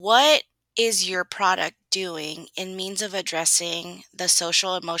What is your product doing in means of addressing the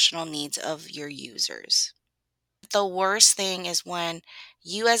social emotional needs of your users? The worst thing is when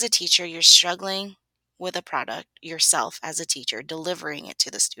you as a teacher, you're struggling with a product yourself as a teacher, delivering it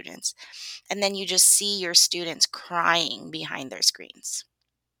to the students, and then you just see your students crying behind their screens.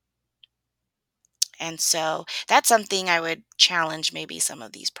 And so that's something I would challenge maybe some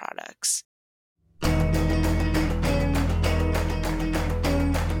of these products.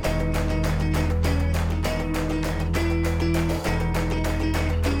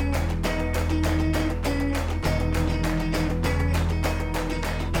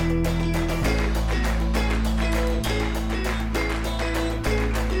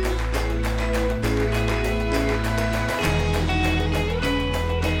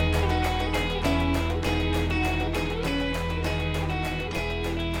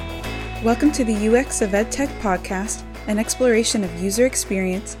 Welcome to the UX of EdTech podcast, an exploration of user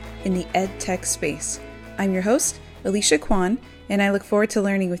experience in the EdTech space. I'm your host, Alicia Kwan, and I look forward to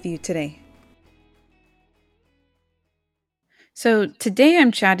learning with you today. So today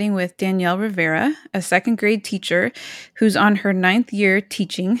I'm chatting with Danielle Rivera, a second grade teacher who's on her 9th year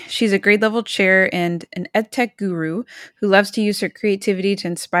teaching. She's a grade level chair and an EdTech guru who loves to use her creativity to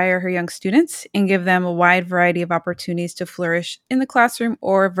inspire her young students and give them a wide variety of opportunities to flourish in the classroom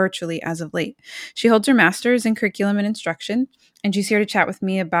or virtually as of late. She holds her master's in curriculum and instruction, and she's here to chat with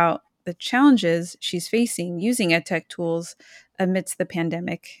me about the challenges she's facing using EdTech tools amidst the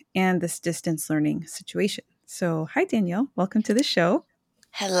pandemic and this distance learning situation. So, hi, Danielle. Welcome to the show.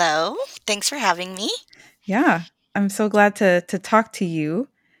 Hello. Thanks for having me. Yeah, I'm so glad to talk to you.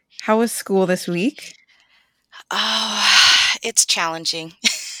 How was school this week? Oh, it's challenging.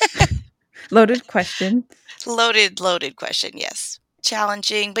 Loaded question. Loaded question, yes.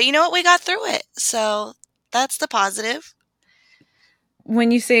 Challenging, but you know what? We got through it. So that's the positive.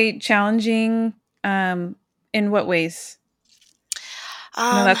 When you say challenging, in what ways?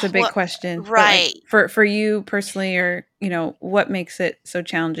 I know that's a big Well, question, but like right. for you personally, or what makes it so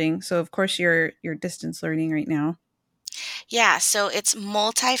challenging? So of course you're distance learning right now. Yeah, so it's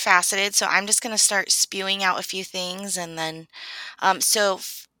multifaceted. So I'm just going to start spewing out a few things and then so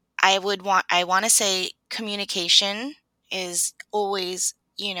I want to say communication is always,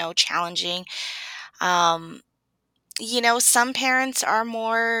 challenging. Um some parents are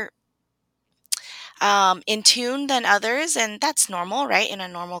more in tune than others, and that's normal, right? In a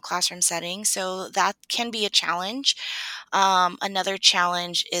normal classroom setting. So that can be a challenge. Another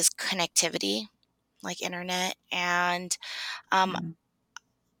challenge is connectivity, like internet, and um, Mm.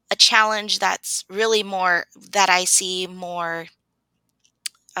 a challenge that's really more that I see more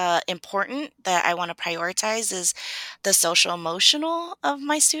important that I want to prioritize is the social emotional of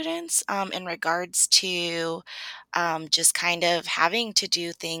my students in regards to just kind of having to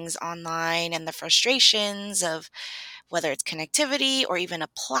do things online and the frustrations of whether it's connectivity or even a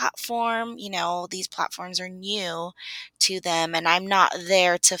platform. These platforms are new to them, and I'm not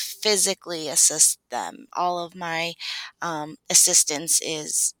there to physically assist them. All of my assistance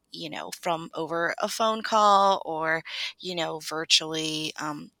is, from over a phone call or, virtually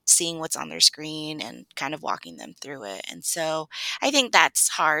seeing what's on their screen and kind of walking them through it. And so I think that's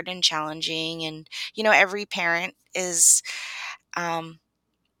hard and challenging. And, every parent is. Um,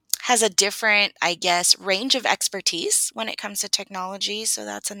 has a different, I guess, range of expertise when it comes to technology. So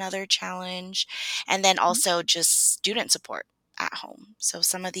that's another challenge. And then also just student support at home. So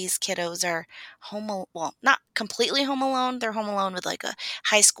some of these kiddos are well, not completely home alone. They're home alone with like a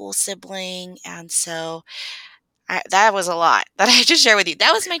high school sibling. And so that was a lot that I just share with you.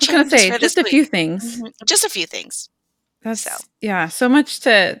 That was my I was gonna challenges say for this just a week. few things. Just a few things. So, Yeah, so much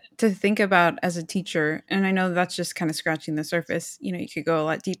to think about as a teacher, and I know that's just kind of scratching the surface. You could go a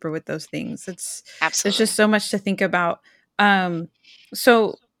lot deeper with those things. There's just absolutely. so much to think about.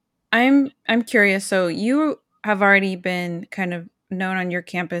 So I'm curious. So you have already been kind of known on your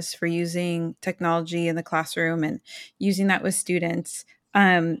campus for using technology in the classroom and using that with students.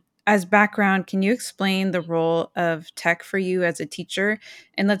 As background, can you explain the role of tech for you as a teacher?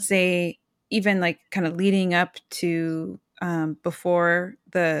 And let's say even like kind of leading up to before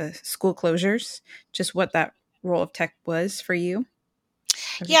the school closures, just what that role of tech was for you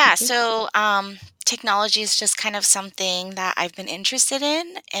as a Yeah, teacher? so technology is just kind of something that I've been interested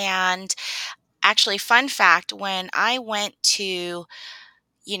in. And actually, fun fact, when I went to,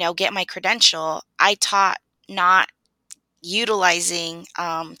 get my credential, I taught not utilizing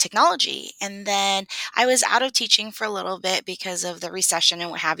technology. And then I was out of teaching for a little bit because of the recession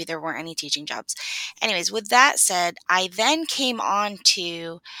and what have you. There weren't any teaching jobs. Anyways, with that said, I then came on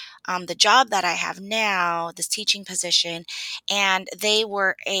to the job that I have now, this teaching position, and they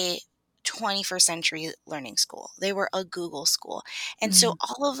were a 21st century learning school. They were a Google school. And so Mm.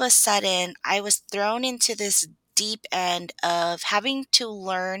 all of a sudden, I was thrown into this deep end of having to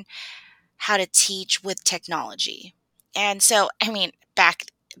learn how to teach with technology. And so, I mean, back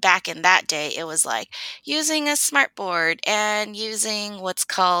in that day, it was like using a smartboard and using what's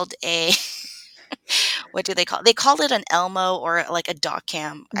called a what do they call it? They called it an Elmo or like a doc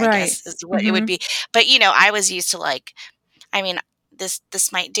cam, I Right. guess is what it would Hmm. be. But I was used to like I mean,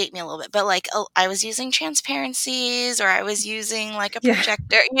 this might date me a little bit, but like I was using transparencies or I was using like a Yeah.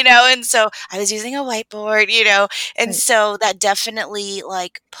 projector, and so I was using a whiteboard, and Right. so that definitely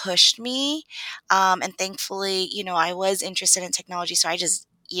like pushed me. And thankfully, I was interested in technology, so I just,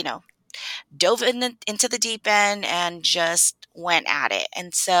 dove into the deep end and just went at it.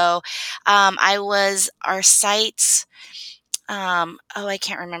 And so I was our site's oh, I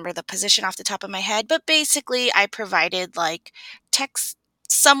can't remember the position off the top of my head, but basically I provided like tech,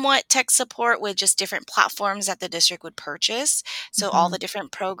 somewhat tech support with just different platforms that the district would purchase. So all Hmm. the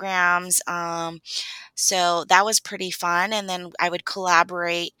different programs. So that was pretty fun. And then I would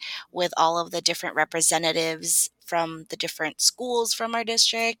collaborate with all of the different representatives from the different schools from our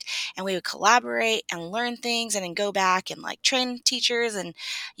district. And we would collaborate and learn things and then go back and like train teachers and,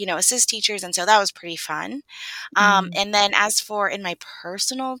 assist teachers. And so that was pretty fun. Mm. And then as for in my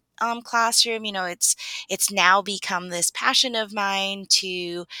personal classroom, it's now become this passion of mine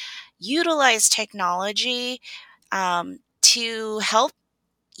to utilize technology to help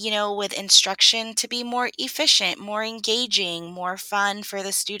with instruction to be more efficient, more engaging, more fun for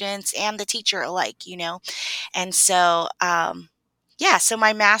the students and the teacher alike. And so, yeah, so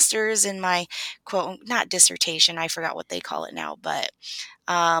my master's and my quote, not dissertation, I forgot what they call it now, but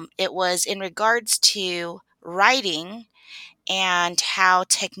it was in regards to writing and how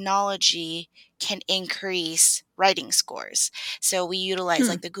technology can increase writing scores. So we utilize Hmm.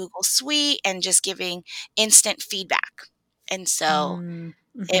 like the Google Suite and just giving instant feedback. And so Mm.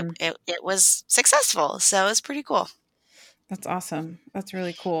 it, Hmm. it, it was successful. So it was pretty cool. That's awesome. That's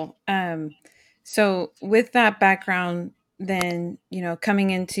really cool. So with that background, then, coming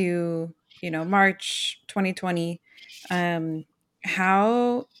into, March 2020, um,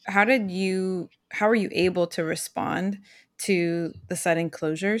 how were you able to respond to the sudden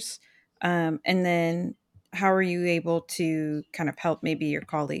closures? And then how are you able to kind of help maybe your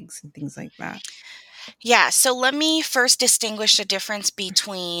colleagues and things like that? Yeah. So let me first distinguish the difference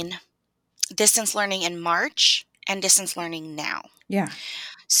between distance learning in March and distance learning now. Yeah.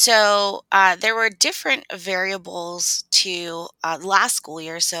 So there were different variables to last school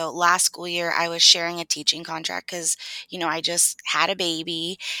year. So last school year, I was sharing a teaching contract because, I just had a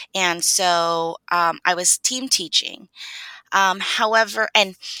baby. And so I was team teaching. However,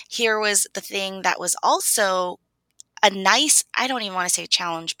 and here was the thing that was also a nice, I don't even want to say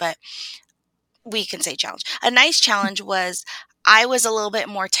challenge, but we can say challenge. A nice challenge was I was a little bit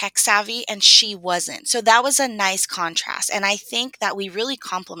more tech savvy and she wasn't. So that was a nice contrast. And I think that we really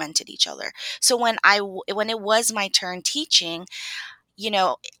complemented each other. So when it was my turn teaching, you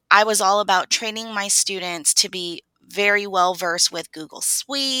know, I was all about training my students to be very well versed with Google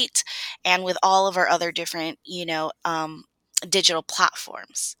Suite and with all of our other different, digital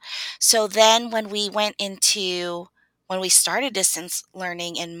platforms. So then when we started distance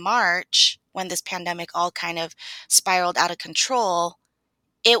learning in March, when this pandemic all kind of spiraled out of control,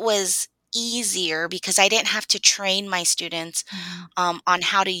 it was easier because I didn't have to train my students on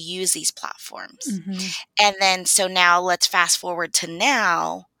how to use these platforms. Mm-hmm. And then, so now let's fast forward to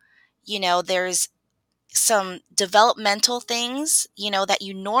now, there's some developmental things, that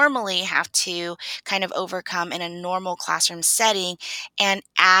you normally have to kind of overcome in a normal classroom setting and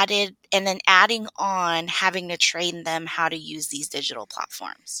then adding on having to train them how to use these digital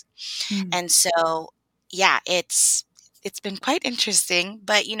platforms. Mm-hmm. And so, yeah, it's been quite interesting,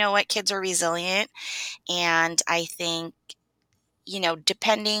 but you know what? Kids are resilient. And I think,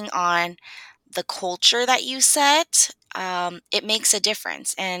 depending on the culture that you set, it makes a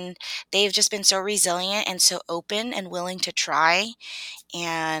difference. And they've just been so resilient and so open and willing to try.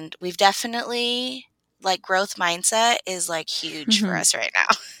 And we've definitely, like, growth mindset is like huge for us right now.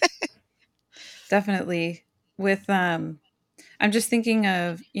 Definitely. With I'm just thinking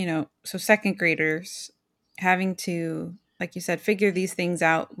of, so second graders having to, like you said, figure these things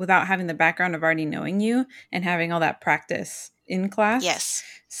out without having the background of already knowing you and having all that practice in class. Yes.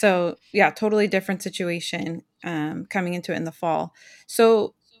 So, yeah, totally different situation coming into it in the fall.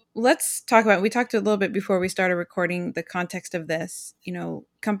 So, let's talk about, we talked a little bit before we started recording the context of this.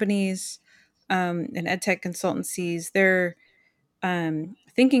 Companies and ed tech consultancies, they're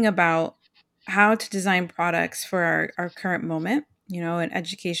thinking about how to design products for our current moment, and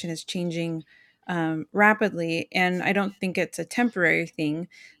education is changing rapidly. And I don't think it's a temporary thing.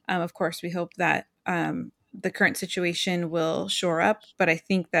 Of course, we hope that the current situation will shore up, but I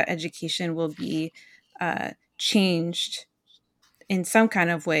think that education will be changed in some kind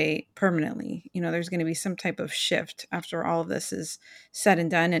of way permanently. There's going to be some type of shift after all of this is said and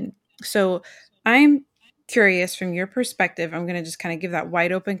done. And so I'm curious from your perspective, I'm going to just kind of give that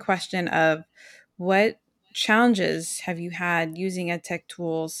wide open question of what challenges have you had using ed tech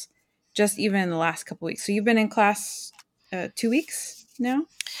tools just even in the last couple weeks? So you've been in class 2 weeks now?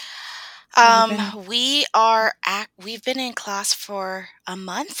 Has it been? We've been in class for a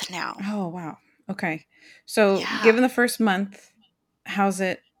month now. Oh, wow. Okay. So Yeah. given the first month, how's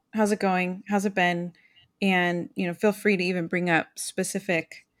it how's it going? How's it been? And, feel free to even bring up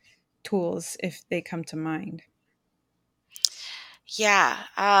specific tools if they come to mind. Yeah.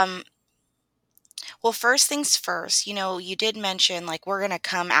 Well, first things first, you did mention like we're going to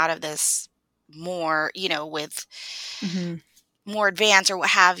come out of this more, with Mhm. more advanced or what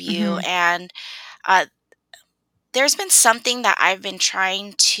have you. Mhm. And uh, there's been something that I've been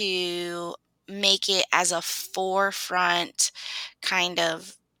trying to make it as a forefront kind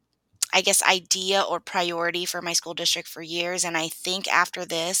of, I guess, idea or priority for my school district for years. And I think after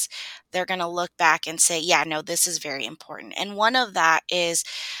this, they're going to look back and say, yeah, no, this is very important. And one of that is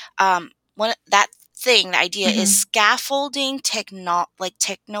that thing, the idea is Mhm. scaffolding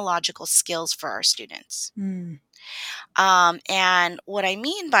technological skills for our students. Mm. And what I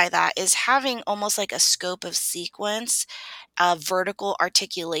mean by that is having almost like a scope of sequence, vertical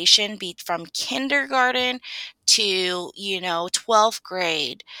articulation be from kindergarten to 12th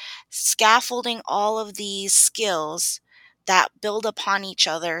grade, scaffolding all of these skills that build upon each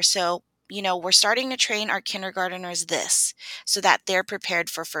other. So we're starting to train our kindergarteners this so that they're prepared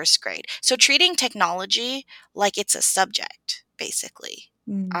for first grade. So treating technology like it's a subject basically,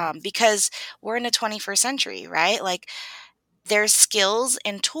 Mm. because we're in the 21st century, right? Like there's skills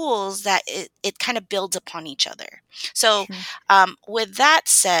and tools that it kind of builds upon each other. So, Sure. with that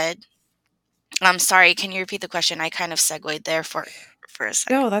said, I'm sorry, can you repeat the question? I kind of segued there for a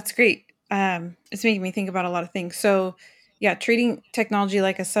sec. No, that's great. It's making me think about a lot of things. So, yeah, treating technology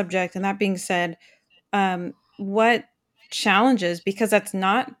like a subject. And that being said, what challenges, because that's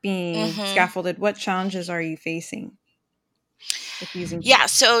not being Mhm. scaffolded, what challenges are you facing with using Yeah,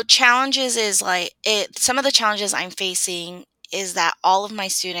 tools? so challenges is like it some of the challenges I'm facing is that all of my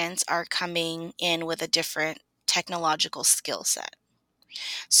students are coming in with a different technological skill set.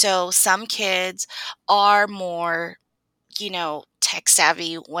 So some kids are more tech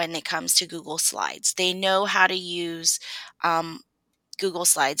savvy when it comes to Google Slides. They know how to use um, Google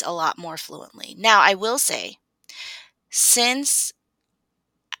Slides a lot more fluently. Now, I will say, since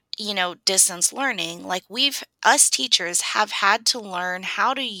distance learning, like us teachers have had to learn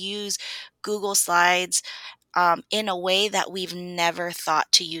how to use Google Slides in a way that we've never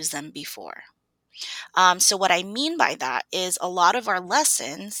thought to use them before. So, what I mean by that is a lot of our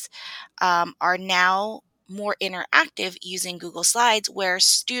lessons are now more interactive using Google Slides where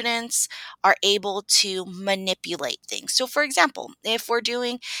students are able to manipulate things. So, for example, if we're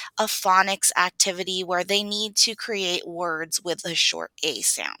doing a phonics activity where they need to create words with a short A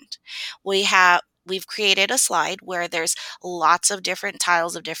sound, we've created a slide where there's lots of different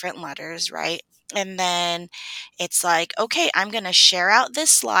tiles of different letters, right? And then it's like, okay, I'm going to share out this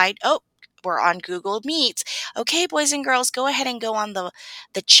slide. Oh, we're on Google Meets. Okay, boys and girls, go ahead and go on the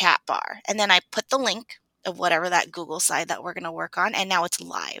chat bar. And then I put the link of whatever that Google slide that we're going to work on. And now it's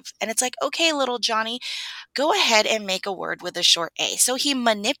live. And it's like, okay, little Johnny, go ahead and make a word with a short A. So he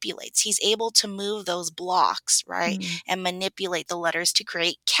manipulates, he's able to move those blocks, right? Mm. And manipulate the letters to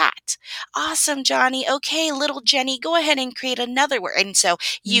create cat. Awesome, Johnny. Okay, little Jenny, go ahead and create another word. And so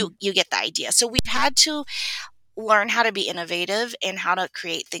Mm. you get the idea. So we've had to learn how to be innovative and how to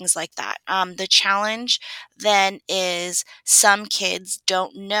create things like that. The challenge then is some kids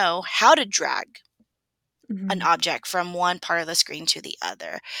don't know how to drag an Mhm. object from one part of the screen to the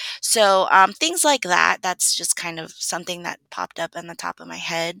other. So things like that. That's just kind of something that popped up on the top of my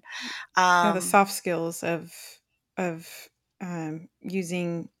head. Yeah, the Um, soft skills of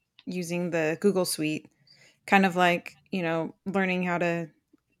using the Google Suite, kind of like learning how to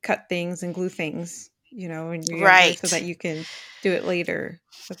cut things and glue things, when you're younger, so that right. you can do it later.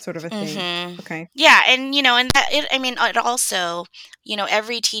 That sort of a thing. Mhm. Okay. Yeah, and and that I mean it also,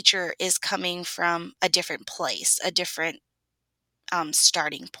 every teacher is coming from a different place, a different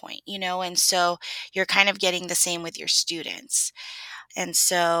starting point, and so you're kind of getting the same with your students. And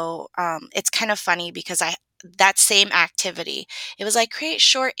so it's kind of funny because that same activity. It was like create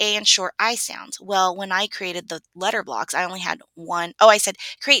short A and short I sounds. Well, when I created the letter blocks, I only had one. Oh, I said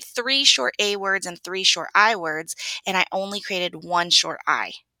create 3 short A words and 3 short I words, and I only created 1 short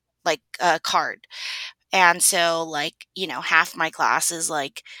I, like a card. And so, like, half my class is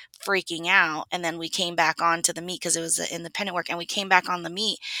like freaking out. And then we came back on to the meet because it was the independent work. And we came back on the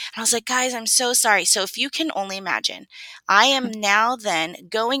meet. And I was like, guys, I'm so sorry. So, if you can only imagine, I am now then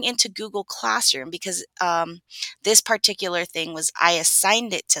going into Google Classroom because this particular thing was I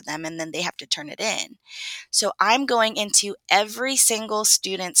assigned it to them and then they have to turn it in. So, I'm going into every single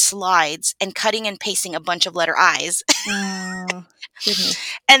student's slides and cutting and pasting a bunch of letter I's. Oh, goodness.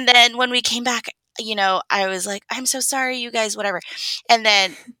 And then when we came back, I was like, "I'm so sorry, you guys, whatever." And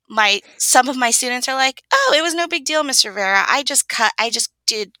then my some of my students are like, "Oh, it was no big deal, Miss Rivera. I just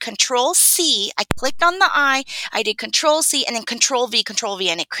did control C. I clicked on the I did control C and then control V,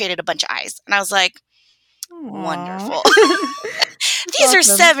 and it created a bunch of eyes." And I was like, Aw. "Wonderful." That's These are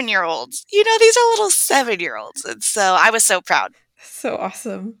awesome. 7-year-olds. These are little 7-year-olds. And so I was so proud. So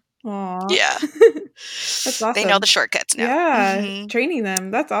awesome. Aw. Yeah. That's They know awesome. the shortcuts now. Yeah, Mhm. training them.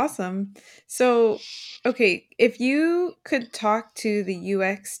 That's awesome. So, okay, if you could talk to the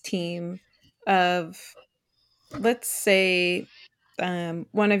UX team of, let's say,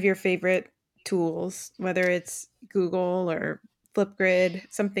 one of your favorite tools, whether it's Google or Flipgrid,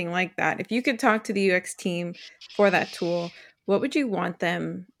 something like that. If you could talk to the UX team for that tool, what would you want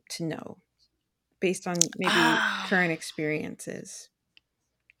them to know based on maybe Um current experiences?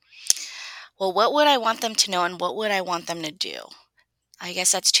 Well, what would I want them to know and what would I want them to do? I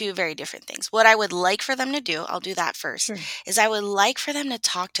guess that's 2 very different things. What I would like for them to do, I'll do that first, Sure. is I would like for them to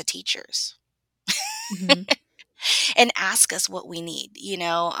talk to teachers Hmm. and ask us what we need,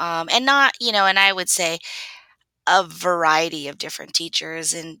 and not, and I would say a variety of different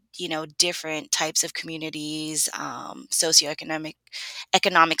teachers and, different types of communities,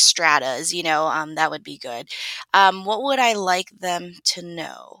 economic stratas, that would be good. What would I like them to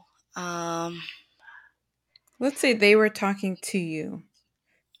know? Um, Let's say they were talking to you.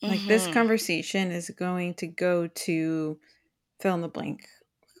 Like this mhm. conversation is going to go to fill in the blank,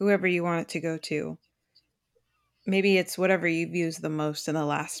 whoever you want it to go to. Maybe it's whatever you've used the most in the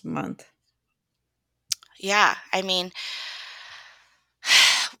last month. Yeah, I mean,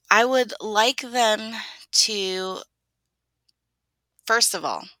 I would like them to, first of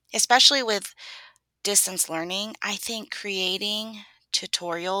all, especially with distance learning, I think creating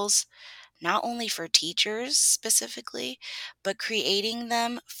tutorials, not only for teachers specifically, but creating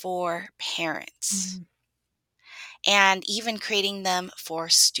them for parents Mhm. and even creating them for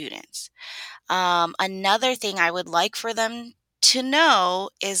students. Another thing I would like for them to know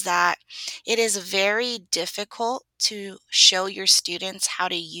is that it is very difficult to show your students how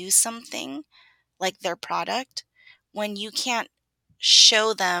to use something like their product when you can't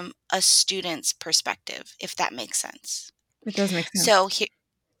show them a student's perspective, if that makes sense. It does make sense. So here,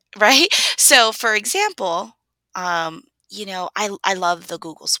 right? So for example, I love the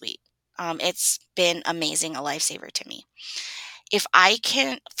Google Suite. It's been amazing, a lifesaver to me. If I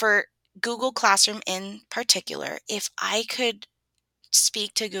can, for Google Classroom in particular, if I could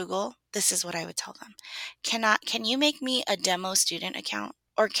speak to Google, this is what I would tell them. Can you make me a demo student account?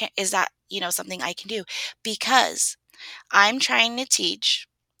 Or is that, something I can do? Because I'm trying to teach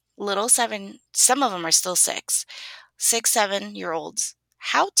little some of them are still 6, 7-year olds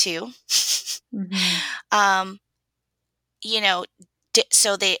how to, Hmm. um, you know,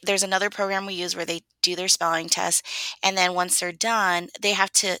 so there's another program we use where they do their spelling test, and then once they're done, they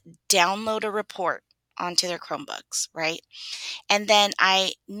have to download a report onto their Chromebooks, right? And then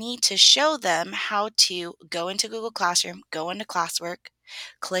I need to show them how to go into Google Classroom, go into classwork,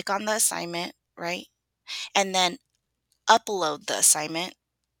 click on the assignment, right? And then upload the assignment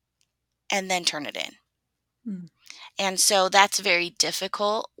and then turn it in. And so that's very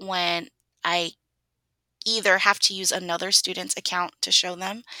difficult when I either have to use another student's account to show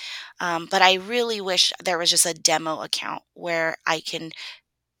them. But I really wish there was just a demo account where I can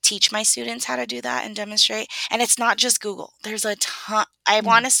teach my students how to do that and demonstrate. And it's not just Google. There's a ton. I Yeah.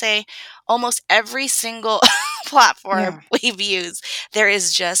 want to say almost every single platform Yeah. we've used, there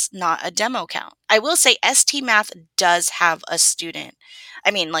is just not a demo account. I will say ST Math does have a student.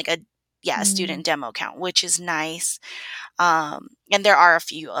 I mean, like a Mm. student demo account, which is nice. And there are a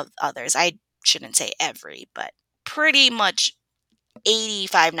few of others. I shouldn't say every, but pretty much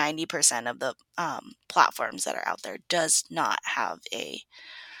 85-90% of the platforms that are out there does not have a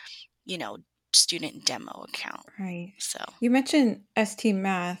you know student demo account. Right. So You mentioned ST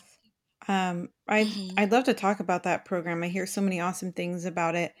Math. mhm. I'd love to talk about that program. I hear so many awesome things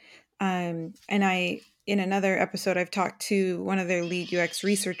about it. And I in another episode, I've talked to one of their lead UX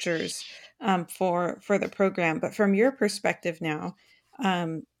researchers for the program. But from your perspective now,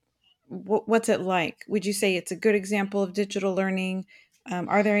 um, what's it like? Would you say it's a good example of digital learning?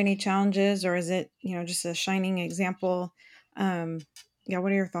 Are there any challenges, or is it just a shining example? Um, yeah,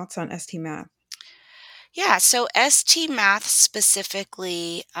 what are your thoughts on ST Math? Yeah, so ST Math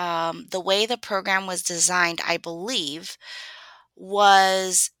specifically, the way the program was designed, I believe,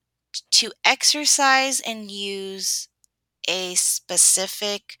 was to exercise and use a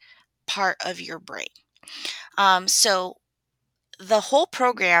specific part of your brain. So the whole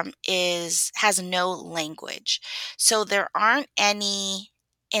program is has no language. So there aren't any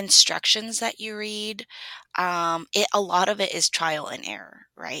instructions that you read. A lot of it is trial and error,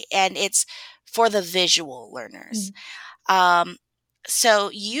 right? And it's for the visual learners. Mm, Um, so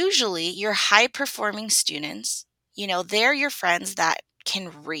usually your high performing students, they're your friends that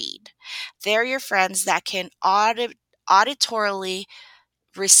can read. They're your friends that can auditorily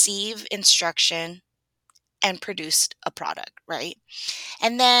receive instruction and produce a product, right?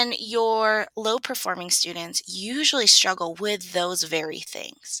 And then your low performing students usually struggle with those very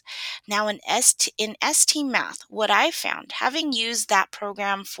things. Now in ST Math, what I found, having used that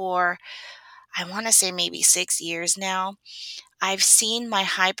program for I want to say maybe 6 years now, I've seen my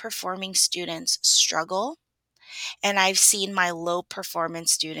high performing students struggle and I've seen my low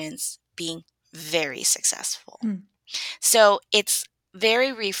performance students being very successful. mm, So it's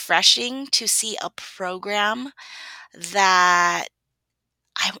very refreshing to see a program that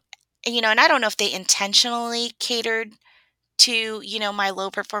I and I don't know if they intentionally catered to, my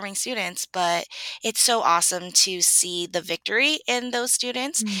low performing students, but it's so awesome to see the victory in those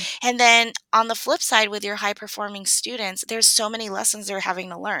students. mm, And then on the flip side with your high performing students, there's so many lessons they're having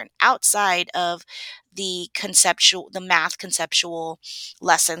to learn outside of the math conceptual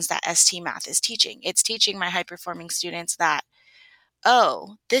lessons that ST Math is teaching. It's teaching my high performing students that,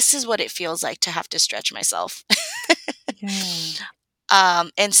 oh, this is what it feels like to have to stretch myself. yeah.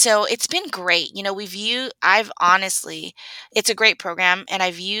 And so it's been great. I've honestly, it's a great program and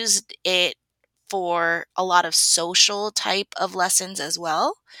I've used it for a lot of social type of lessons as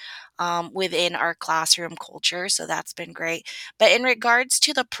well, within our classroom culture. So that's been great. But in regards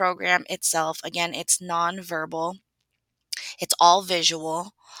to the program itself, again, it's nonverbal, it's all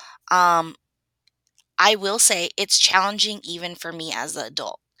visual. Um, I will say it's challenging even for me as an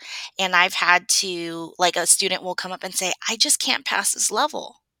adult. And I've had to, like, a student will come up and say, I just can't pass this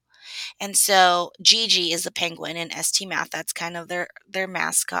level. And so Gigi is the penguin in ST Math. That's kind of their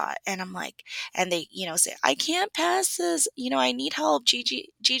mascot. And I'm like, and they, say, I can't pass this. I need help.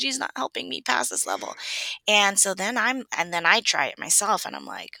 Gigi's not helping me pass this level. And so then I try it myself and I'm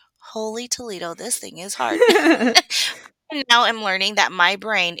like, holy Toledo, this thing is hard. And now I'm learning that my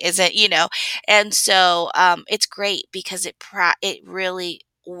brain isn't, and so it's great because it really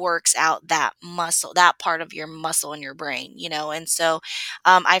works out that muscle, that part of your muscle in your brain, and so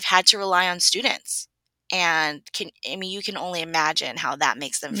I've had to rely on students. And you can only imagine how that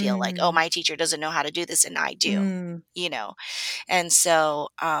makes them feel like, oh, Mm, my teacher doesn't know how to do this and I do, mm, you know. And so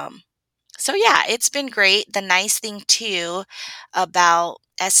yeah, it's been great. The nice thing too about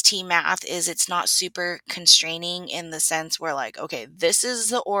ST Math is it's not super constraining in the sense where like, okay, this is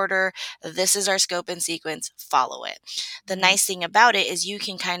the order, this is our scope and sequence, follow it. The right. nice thing about it is you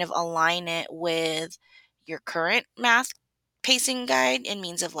can kind of align it with your current math pacing guide in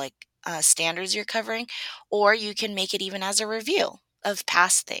means of like standards you're covering, or you can make it even as a review of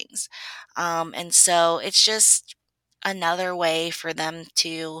past things. And so it's just another way for them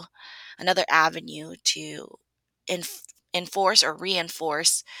to another avenue to enforce or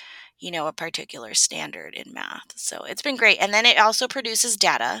reinforce, a particular standard in math. So it's been great. And then it also produces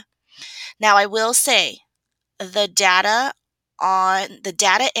data. Now, I will say the data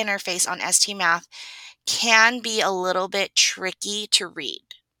interface on ST Math can be a little bit tricky to read.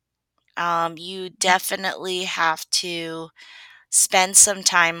 You definitely have to spend some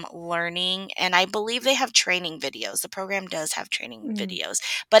time learning, and I believe they have training videos. The program does have training Mm, videos,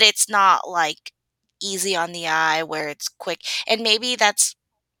 but it's not like easy on the eye where it's quick. And maybe that's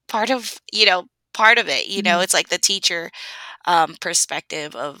part of it, mhm, it's like the teacher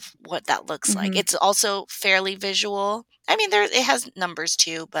perspective of what that looks like. mhm. It's also fairly visual. I mean, it has numbers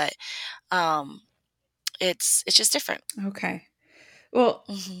too, but um it's just different. Okay. Well,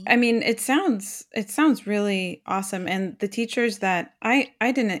 Mhm. I mean, it sounds really awesome, and the teachers that I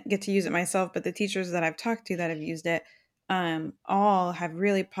didn't get to use it myself, but the teachers that I've talked to that have used it, all have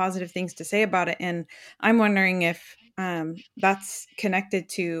really positive things to say about it, and I'm wondering if that's connected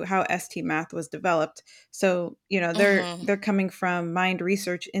to how ST Math was developed. So, they're Mhm. they're coming from Mind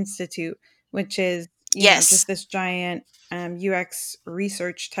Research Institute, which is just Yes. this giant UX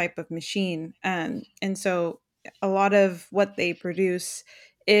research type of machine. And so a lot of what they produce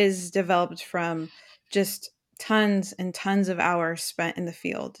is developed from just tons and tons of hours spent in the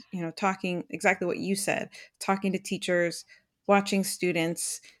field, talking exactly what you said, talking to teachers, watching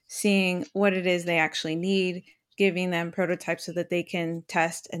students, seeing what it is they actually need, giving them prototypes so that they can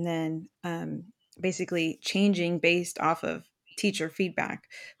test, and then basically changing based off of teacher feedback,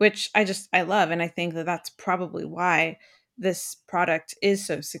 which I love, and I think that that's probably why this product is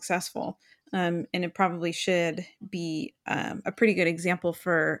so successful. And it probably should be a pretty good example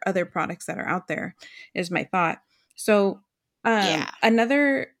for other products that are out there, is my thought. So Yeah.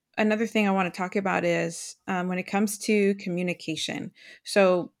 another thing I want to talk about is when it comes to communication.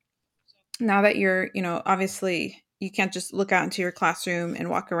 So now that you're, obviously you can't just look out into your classroom and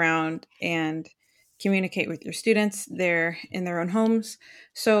walk around and communicate with your students. They're in their own homes.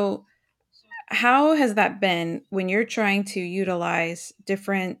 So how has that been when you're trying to utilize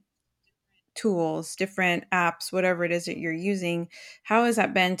different tools, different apps, whatever it is that you're using? How has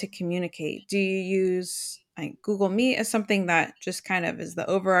that been to communicate? Do you use like Google Meet as something that just kind of is the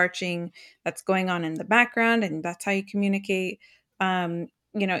overarching that's going on in the background, and that's how you communicate?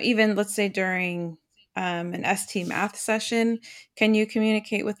 Even let's say during an ST math session, can you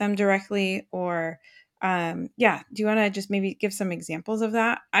communicate with them directly? Or yeah, do you want to just maybe give some examples of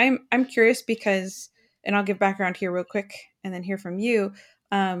that? I'm curious because, and I'll give background here real quick and then hear from you.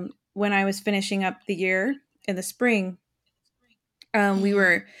 When I was finishing up the year in the spring, we Hmm.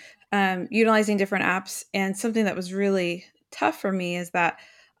 were utilizing different apps, and something that was really tough for me is that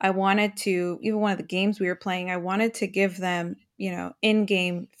I wanted to, even one of the games we were playing, I wanted to give them,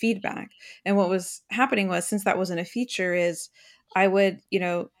 in-game feedback. And what was happening was, since that wasn't a feature, is I would,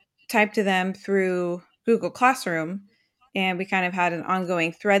 type to them through Google Classroom, and we kind of had an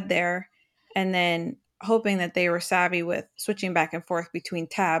ongoing thread there, and then hoping that they were savvy with switching back and forth between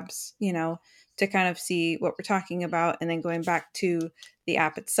tabs, to kind of see what we're talking about, and then going back to the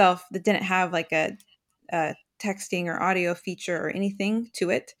app itself that didn't have like a texting or audio feature or anything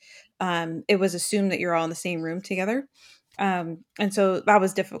to it. It was assumed that you're all in the same room together. And so that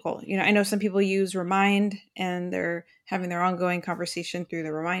was difficult. I know some people use Remind, and they're having their ongoing conversation through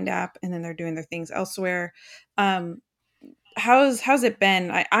the Remind app, and then they're doing their things elsewhere. Um, how's it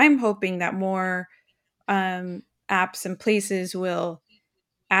been? I'm hoping that more apps and places will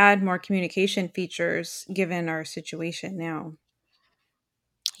add more communication features given our situation now.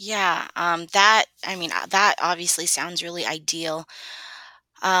 Yeah. That, I mean, that obviously sounds really ideal.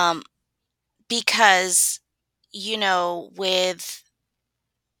 Um, because, you know, with,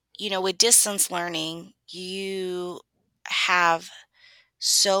 with distance learning, you have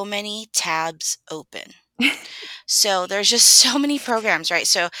so many tabs open. So there's just so many programs, right?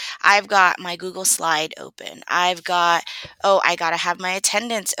 So I've got my Google Slide open. I got to have my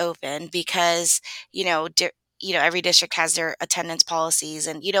attendance open because, every district has their attendance policies,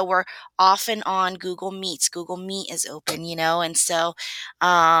 and we're often on Google Meets. Google Meet is open, and so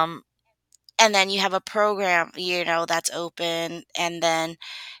um and then you have a program, that's open, and then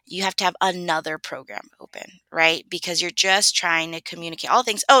you have to have another program open, right? Because you're just trying to communicate all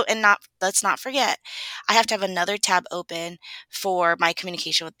things. Oh, and not let's not forget, I have to have another tab open for my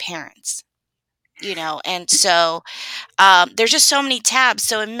communication with parents. And so there's just so many tabs.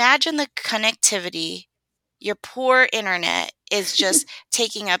 So imagine the connectivity. Your poor internet is just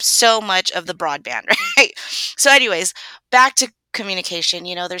taking up so much of the broadband, right? So, anyways, back to communication.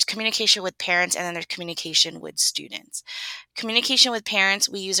 There's communication with parents, and then there's communication with students. Communication with parents,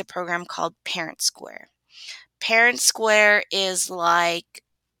 we use a program called Parent Square. Parent Square is like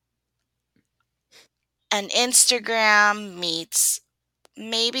an Instagram meets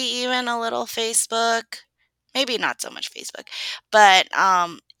maybe even a little Facebook, maybe not so much Facebook, but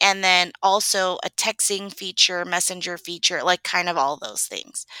and then also a texting feature, messenger feature, like kind of all those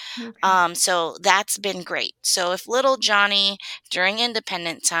things. Okay. So that's been great. So if little Johnny during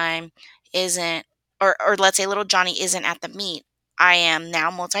independent time isn't, or let's say little Johnny isn't at the meet, I am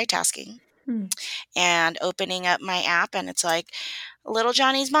now multitasking Hmm. and opening up my app, and it's like, little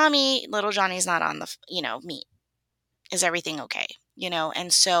Johnny's mommy, little Johnny's not on the, meet. Is everything okay?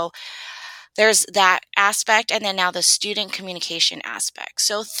 And so there's that aspect, and then now the student communication aspect.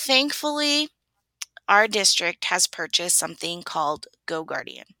 So thankfully, our district has purchased something called Go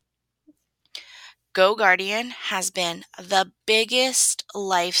Guardian. Go Guardian has been the biggest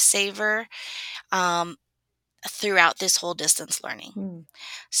lifesaver um, throughout this whole distance learning. Hmm.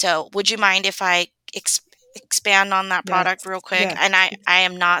 So, would you mind if I expand on that Yes. product real quick? Yes. And I, Please. I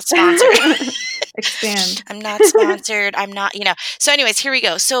am not sponsored. Expand. I'm not sponsored. I'm not. So, anyways, here we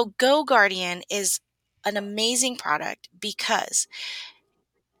go. So, Go Guardian is an amazing product because,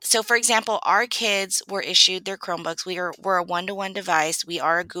 so for example, our kids were issued their Chromebooks. We're a one-to-one device. We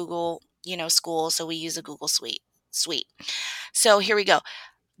are a Google, school, so we use a Google suite. So here we go.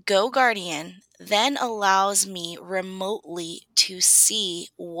 Go Guardian then allows me remotely to see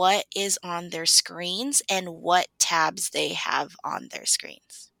what is on their screens and what tabs they have on their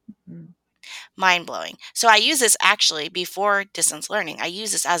screens. Mm. Mind blowing. So I use this actually before distance learning. I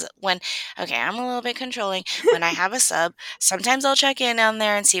use this as when, okay, I'm a little bit controlling. When I have a sub, sometimes I'll check in on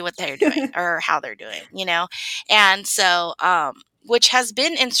there and see what they're doing or how they're doing. And so, which has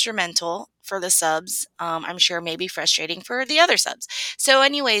been instrumental for the subs. I'm sure maybe frustrating for the other subs. So,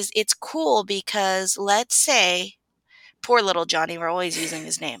 anyways, it's cool because let's say, poor little Johnny, we're always using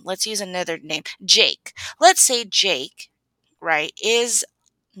his name. Let's use another name, Jake. Let's say Jake, right, is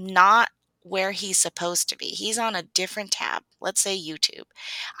not where he's supposed to be. He's on a different tab, let's say YouTube.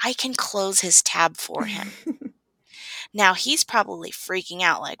 I can close his tab for him. Now he's probably freaking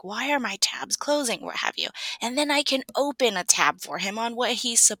out, like, why are my tabs closing? What have you? And then I can open a tab for him on what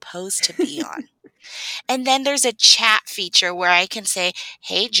he's supposed to be on. And then there's a chat feature where I can say,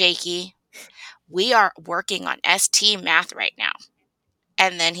 hey, Jakey, we are working on ST math right now.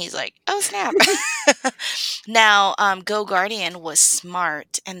 And then he's like, oh, snap. Now, Go Guardian was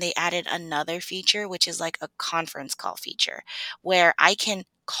smart and they added another feature, which is like a conference call feature where I can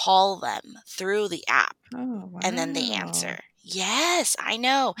call them through the app Oh, and then they wow. answer. Yes, I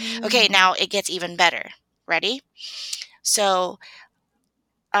know. Okay, Oh. now it gets even better. Ready? So,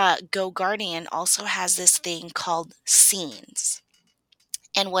 Go Guardian also has this thing called scenes.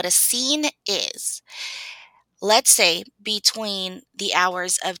 And what a scene is, let's say between the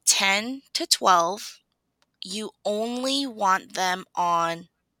hours of 10 to 12, you only want them on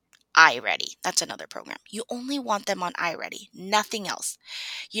iReady. That's another program. You only want them on iReady, nothing else.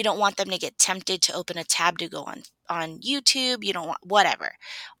 You don't want them to get tempted to open a tab to go on YouTube. You don't want whatever.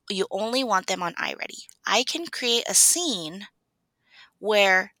 You only want them on iReady. I can create a scene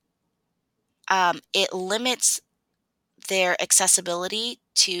where it limits their accessibility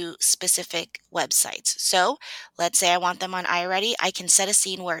to specific websites. So let's say I want them on iReady. I can set a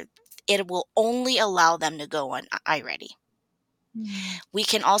scene where it will only allow them to go on iReady. Mm. We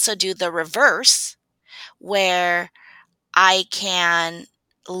can also do the reverse where I can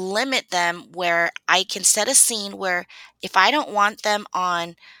limit them, where I can set a scene where if I don't want them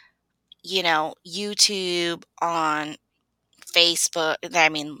on, YouTube, on Facebook, I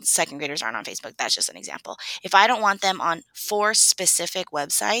mean, second graders aren't on Facebook. That's just an example. If I don't want them on 4 specific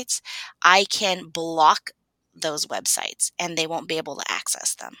websites, I can block those websites and they won't be able to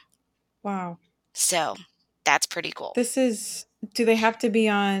access them. Wow. So that's pretty cool. This is, do they have to be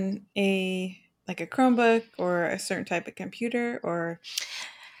on a like a Chromebook or a certain type of computer or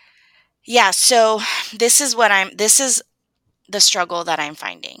Yeah. So this is the struggle that I'm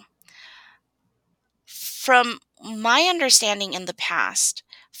finding. From my understanding in the past,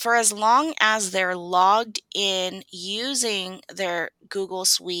 for as long as they're logged in using their Google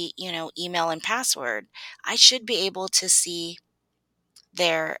Suite, email and password, I should be able to see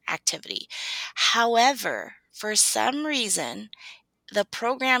their activity. However, for some reason, the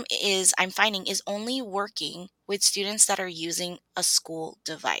program I'm finding is only working with students that are using a school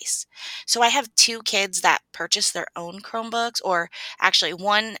device. So I have 2 kids that purchased their own Chromebooks, or actually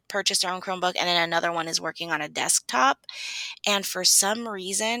one purchased their own Chromebook and then another one is working on a desktop. And for some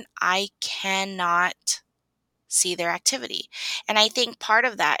reason, I cannot see their activity. And I think part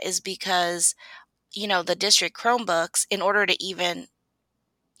of that is because, the district Chromebooks, in order to even,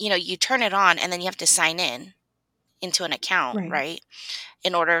 you turn it on and then you have to sign in into an account, right? right?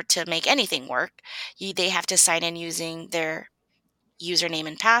 In order to make anything work, they have to sign in using their username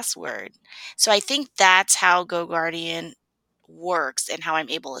and password. So I think that's how Go Guardian works and how I'm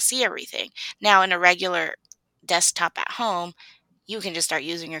able to see everything. Now, in a regular desktop at home, you can just start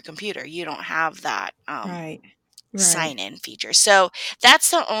using your computer. You don't have that Right. Right. sign in feature. So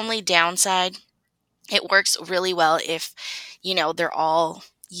that's the only downside. It works really well if, they're all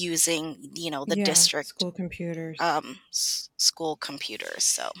using, the Yeah, district school computers. school computers.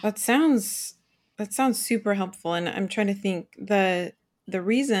 So, That sounds that sounds super helpful, and I'm trying to think the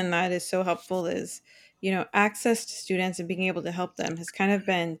reason that is so helpful is, access to students and being able to help them has kind of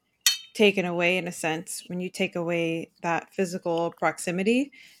been taken away in a sense when you take away that physical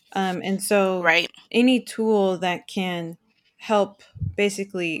proximity. And so right. any tool that can help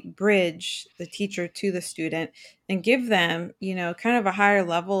basically bridge the teacher to the student and give them, kind of a higher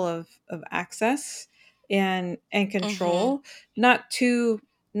level of access and Mhm. control, not to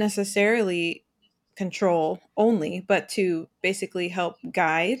necessarily control only, but to basically help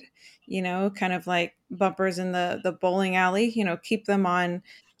guide, kind of like bumpers in the bowling alley, keep them on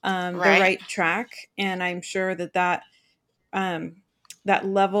the Right. right track. And I'm sure um, that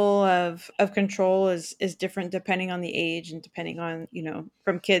level of control is different depending on the age and depending on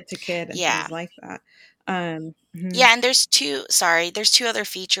from kid to kid and Yeah. things like that. Mhm. Yeah, and there's two other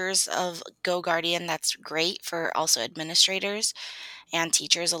features of Go Guardian that's great for also administrators and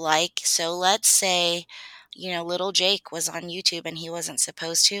teachers alike. So let's say, little Jake was on YouTube and he wasn't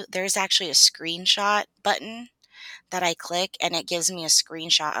supposed to. There's actually a screenshot button that I click and it gives me a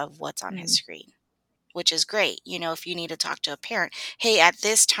screenshot of what's on his Mm, screen, which is great. If you need to talk to a parent, hey, at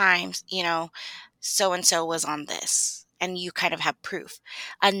this time, so and so was on this. And you kind of have proof.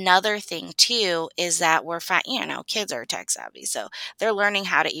 Another thing too is that kids are tech savvy, so they're learning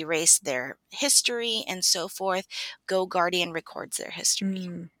how to erase their history and so forth. Go Guardian records their history,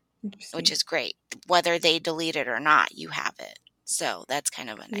 mm, which interesting. is great. Whether they delete it or not, you have it. So that's kind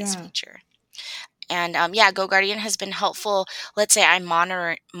of a nice Yeah. feature. And yeah, Go Guardian has been helpful. Let's say I'm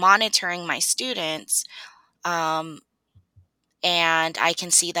monitoring my students, um, and I can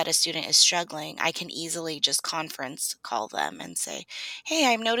see that a student is struggling. I can easily just conference call them and say, "Hey,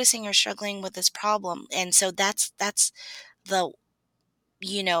 I'm noticing you're struggling with this problem." And so that's the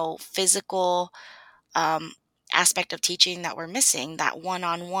physical um, aspect of teaching that we're missing. That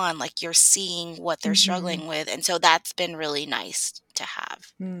one-on-one, like you're seeing what they're Hmm. struggling with, and so that's been really nice to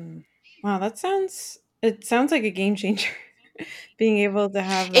have. Mm. Wow, it sounds like a game changer. Being able to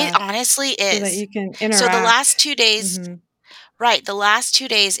have It that honestly so that is. you can So the last interact. 2 days, Hmm. right, the last 2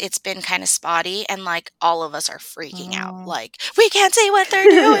 days, it's been kind of spotty, and like all of us are freaking out. Oh. Like, we can't see what they're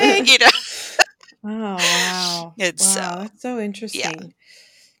doing, Oh, wow. It's so, Wow, that's so yeah. interesting.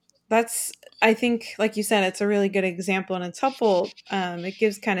 That's I think, like you said, it's a really good example and it's helpful. It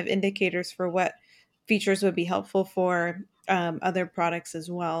gives kind of indicators for what features would be helpful for other products as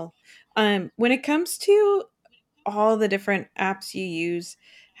well. When it comes to all the different apps you use,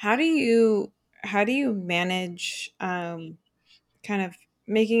 how do you manage kind of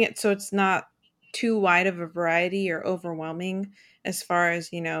making it so it's not too wide of a variety or overwhelming as far as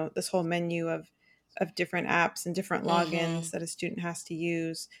this whole menu of different apps and different logins Mhm. that a student has to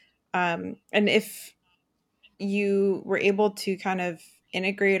use, and if you were able to kind of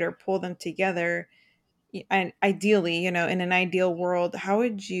integrate or pull them together, and ideally, in an ideal world, how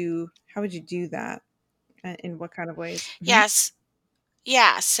would you do that? In what kind of ways? Mhm. Yes.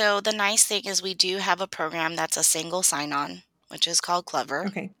 Yeah, so the nice thing is we do have a program that's a single sign-on, which is called Clever,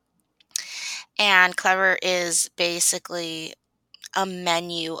 Okay. and Clever is basically a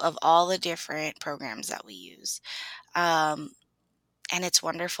menu of all the different programs that we use. Um, and it's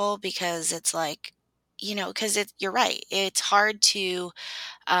wonderful because it's like, because you're right. It's hard to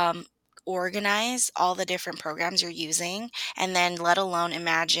um, organize all the different programs you're using, and then let alone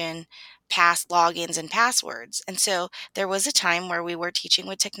imagine past logins and passwords. And so there was a time where we were teaching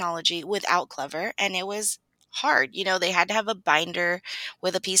with technology without Clever, and it was hard. They had to have a binder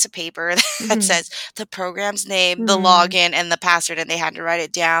with a piece of paper that Mhm. says the program's name, the Mhm. login, and the password, and they had to write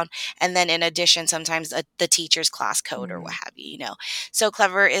it down. And then in addition, sometimes the teacher's class code or what Mm. have you. So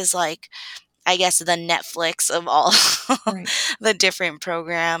Clever is like, I guess, the Netflix of all Right. the different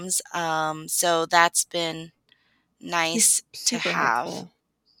programs. So that's been nice to Super have. helpful.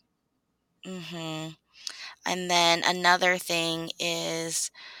 hmm And then another thing is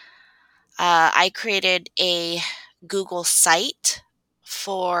I created a Google site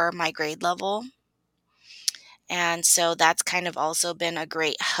for my grade level. And so that's kind of also been a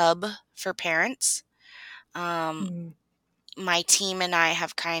great hub for parents. Um, Mm. my team and I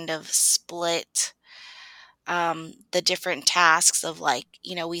have kind of split the different tasks of, like,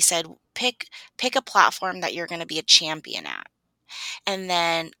 we said pick a platform that you're going to be a champion at, and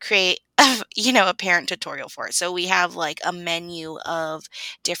then create a parent tutorial for it. So we have like a menu of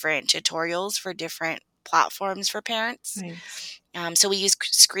different tutorials for different platforms for parents. Nice. So we use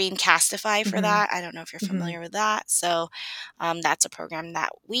Screencastify for Mhm. that. I don't know if you're Mhm. familiar with that. So that's a program that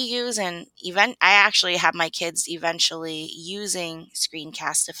we use, and I actually have my kids eventually using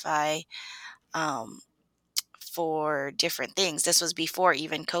Screencastify um, for different things. This was before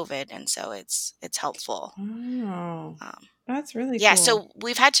even COVID, and so it's helpful. Oh, Um, that's really yeah, cool. so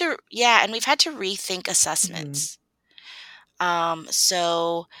we've had to rethink Mhm. assessments.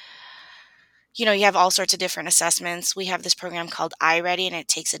 So you have all sorts of different assessments. We have this program called iReady, and it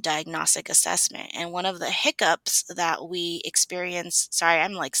takes a diagnostic assessment. And one of the hiccups that we experience, sorry,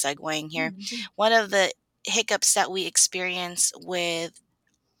 I'm like segueing here. Mhm. One of the hiccups that we experience with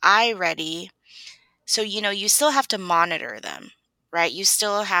iReady. So, you still have to monitor them, right? You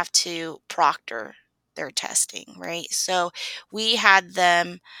still have to proctor their testing, right? So we had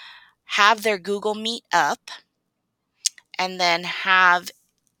them have their Google Meet up, and then have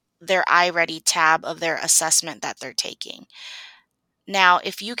their iReady tab of their assessment that they're taking. Now,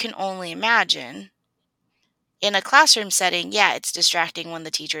 if you can only imagine, in a classroom setting, yeah, it's distracting when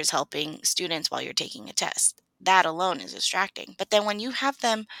the teacher is helping students while you're taking a test. That alone is distracting. But then when you have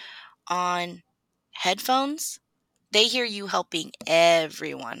them on headphones, they hear you helping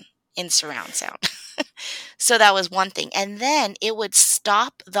everyone in surround sound. So that was one thing. And then it would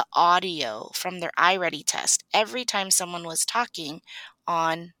stop the audio from their iReady test every time someone was talking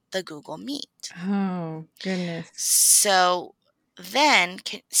on the Google Meet. Oh, goodness. So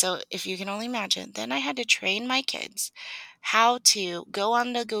so if you can only imagine, then I had to train my kids how to go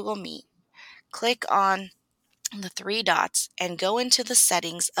on the Google Meet, click on the three dots, and go into the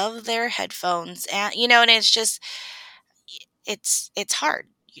settings of their headphones. And, and it's just, it's hard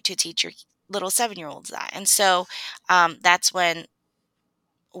to teach your little 7-year olds that. And so that's when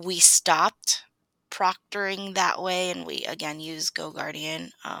we stopped proctoring that way, and we again use Go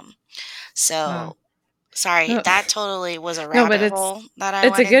Guardian. Wow. So sorry, No, that totally was a no, but rabbit hole that I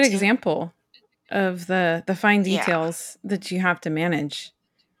it's a went good into. example of the fine Yeah. details that you have to manage.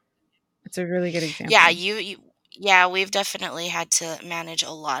 It's a really good Yeah, example. yeah, we've definitely had to manage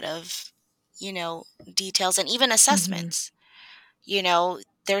a lot of, details and even Mhm. assessments.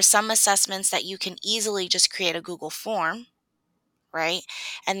 There's some assessments that you can easily just create a Google form, right?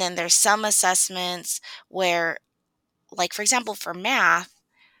 And then there's some assessments where, like for example, for math,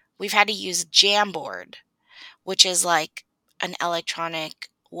 we've had to use Jamboard, which is like an electronic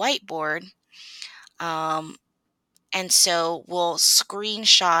whiteboard. Um, And so we'll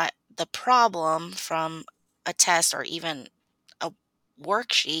screenshot the problem from a test or even a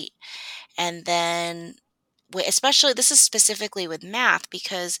worksheet. And then, especially this is specifically with math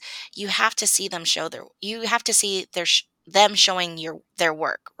because you have to see you have to see them showing their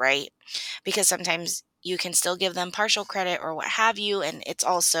work, right? Because sometimes you can still give them partial credit or what have you. And it's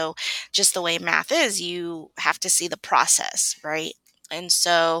also just the way math is, you have to see the process, right? And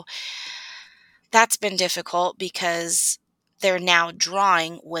so that's been difficult because they're now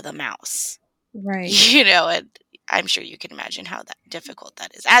drawing with a mouse. Right. And I'm sure you can imagine how that difficult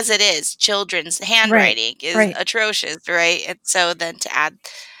that is. As it is, children's Right. handwriting is Right. atrocious, right? And so then to add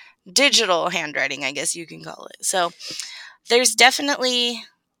digital handwriting, I guess you can call it. So there's definitely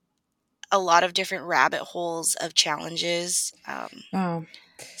a lot of different rabbit holes of challenges. Wow.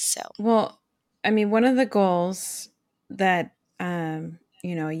 So Well, I mean, one of the goals that a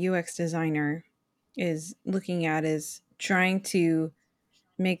UX designer is looking at is trying to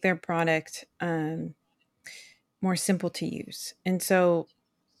make their product more simple to use. And so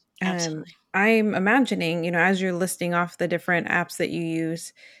absolutely. I'm imagining, as you're listing off the different apps that you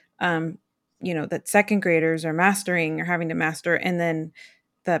use, um, that second graders are mastering or having to master, and then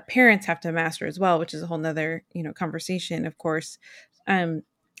the parents have to master as well, which is a whole nother, conversation, of course. Um,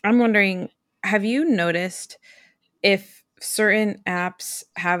 I'm wondering, have you noticed if certain apps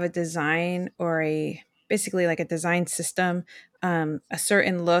have a design or a basically like a design system, a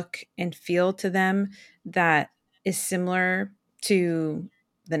certain look and feel to them that is similar to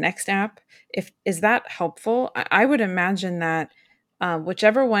the next app? If is that helpful? I would imagine that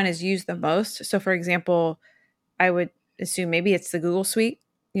whichever one is used the most. So, for example, I would assume maybe it's the Google Suite,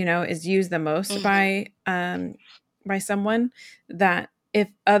 is used the most Hmm. by someone, that if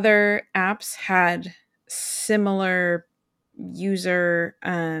other apps had similar user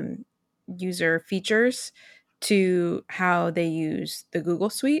user features to how they use the Google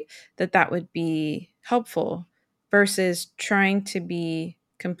Suite, that would be helpful versus trying to be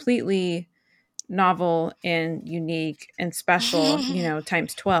completely novel and unique and special,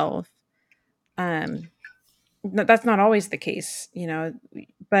 times 12. Um, no, that's not always the case,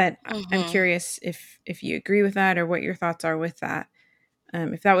 but I'm Hmm. curious if you agree with that or what your thoughts are with that.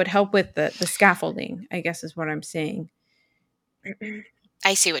 If that would help with the scaffolding, I guess is what I'm saying.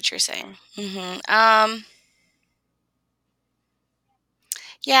 I see what you're saying.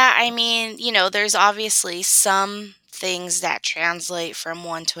 Yeah, I mean, there's obviously some things that translate from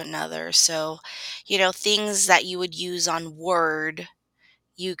one to another. So, things that you would use on Word,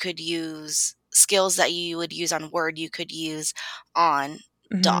 you could use skills that you would use on Word, you could use on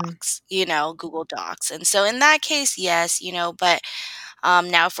Mhm. Docs, Google Docs. And so in that case, yes, but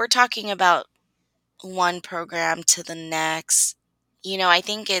now if we're talking about one program to the next, I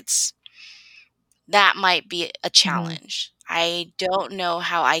think that might be a Mhm. challenge. I don't know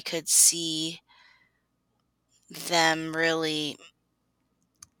how I could see them really,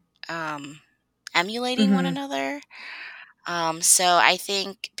 um, emulating one Mhm. another. So I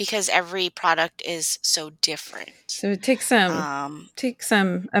think because every product is so different. So it Um, takes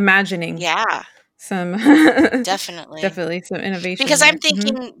some imagining, yeah, some definitely. definitely some innovation Because I'm there.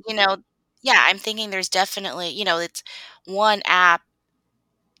 Mhm. thinking, yeah, I'm thinking there's definitely, it's one app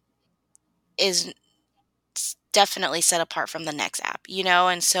is definitely set apart from the next app,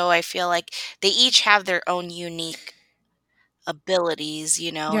 and so I feel like they each have their own unique abilities,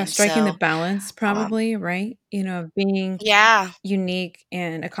 Yeah, and striking the so, balance um, probably, right? Of being yeah, unique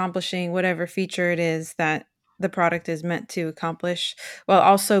and accomplishing whatever feature it is that the product is meant to accomplish, while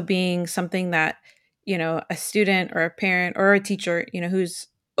also being something that, a student or a parent or a teacher, who's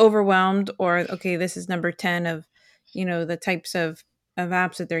overwhelmed or, okay, this is number 10 of, the types of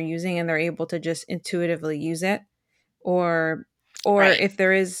apps that they're using and they're able to just intuitively use it, or right, if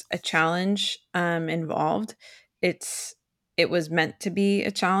there is a challenge involved, it's it was meant to be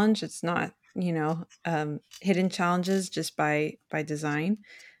a challenge. It's not, hidden challenges just by design.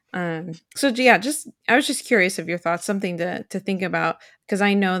 So yeah, just I was just curious of your thoughts, something to think about, because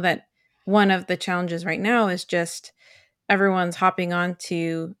I know that one of the challenges right now is just everyone's hopping on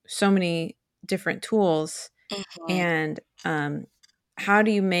to so many different tools, mhm, and how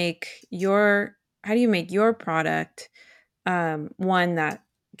do you make your how do you make your product one that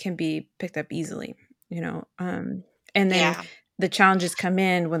can be picked up easily, and then yeah. the challenges come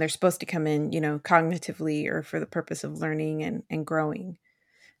in when they're supposed to come in, cognitively or for the purpose of learning and growing.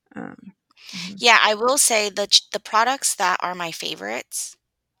 Um, mhm. Yeah, I will say the products that are my favorites,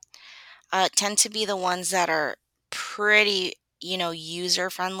 tend to be the ones that are pretty, user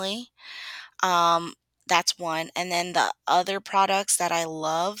friendly. Um, that's one, and then the other products that I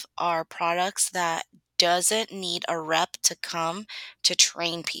love are products that doesn't need a rep to come to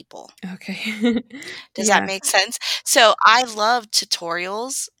train people. Okay. Does that Yeah. make sense? So, I love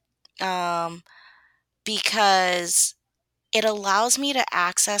tutorials, um, because it allows me to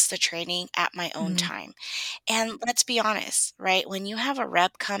access the training at my own Mhm. time. And let's be honest, right? When you have a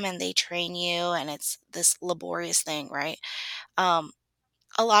rep come and they train you and it's this laborious thing, right? Um,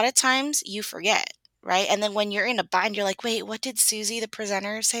 a lot of times you forget, right? And then when you're in a bind, you're like, wait, what did Susie, the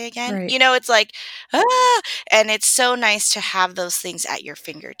presenter, say again? Right. It's like, ah, and it's so nice to have those things at your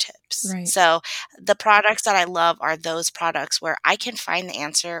fingertips. Right. So the products that I love are those products where I can find the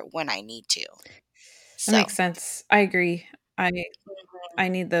answer when I need to. That So, makes sense. I agree. I mhm. I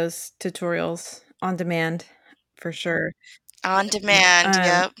need those tutorials on demand for sure. On demand,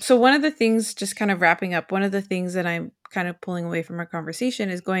 yep. So one of the things, just kind of wrapping up, one of the things that I'm kind of pulling away from our conversation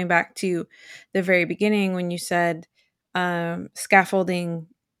is going back to the very beginning when you said scaffolding,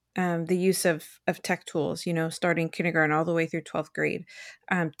 the use of tech tools, starting kindergarten all the way through 12th grade,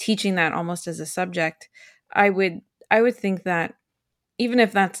 teaching that almost as a subject. I would I would think that even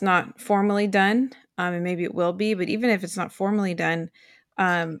if that's not formally done, and maybe it will be, but even if it's not formally done,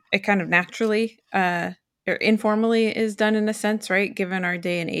 it kind of naturally or informally is done in a sense, right? Given our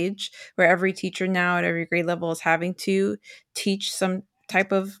day and age, where every teacher now at every grade level is having to teach some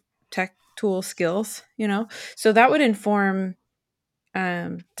type of tech tool skills, so that would inform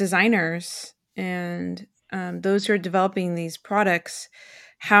designers and those who are developing these products.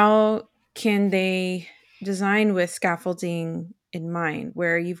 How can they design with scaffolding in mind,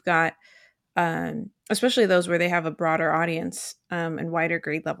 where you've got especially those where they have a broader audience and wider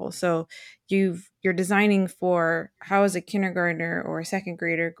grade level? So you're designing for how is a kindergartner or a second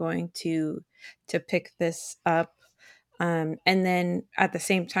grader going to pick this up, and then at the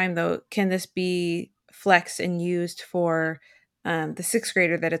same time, though, can this be flex and used for the sixth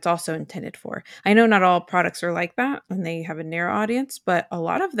grader that it's also intended for? I know not all products are like that and they have a narrow audience, but a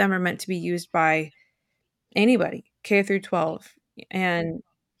lot of them are meant to be used by anybody, K through 12. And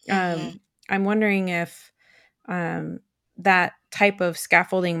Mhm. I'm wondering if um, that type of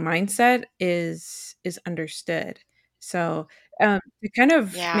scaffolding mindset is understood. So, to kind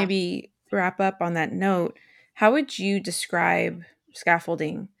of Yeah. maybe wrap up on that note, how would you describe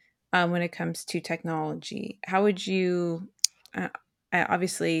scaffolding when it comes to technology? How would you, uh,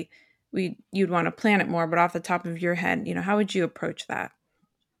 obviously, you'd want to plan it more, but off the top of your head, how would you approach that?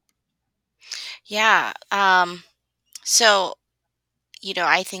 Yeah. So,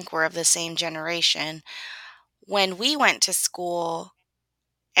 I think we're of the same generation. When we went to school,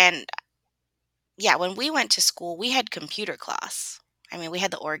 and yeah, when we went to school, we had computer class. I mean, we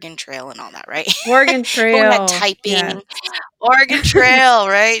had the Oregon Trail and all that, right? Oregon But we had Trail, typing, yes. Oregon Trail,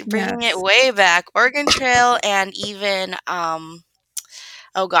 right? Bringing it Yes. way back. Oregon Trail, and even,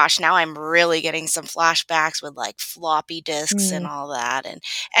 oh gosh, now I'm really getting some flashbacks with like floppy disks and Mm. all that. And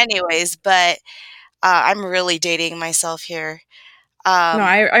anyways, but I'm really dating myself here. No, Um,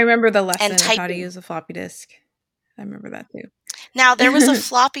 I remember the and lesson of how to typing. use a floppy disk. I remember that Now there was a too.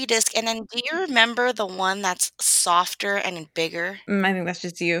 floppy disk, and then do you remember the one that's softer and bigger? I think that's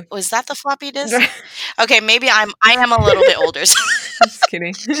just you. Was that the floppy disk? Okay, maybe I am a little bit older. So I'm just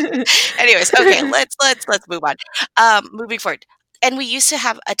kidding. anyways, okay, let's move on. Moving forward. And we used to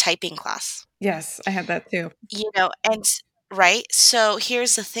have a typing class, Yes, I had that too. and right? So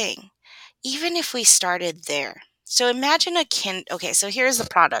here's the thing. Even if we started there. So imagine okay, so here's the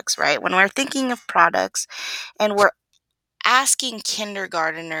products, right? When we're thinking of products and we're asking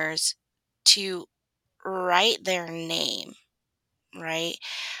kindergarteners to write their name, right?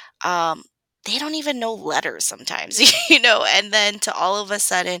 Um, they don't even know letters sometimes, and then to all of a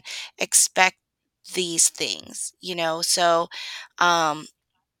sudden expect these things, So, um,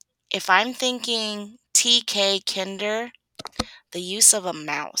 if I'm thinking TK Kinder, the use of a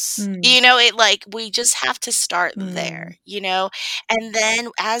mouse, Mm, we just have to start mm. there, and then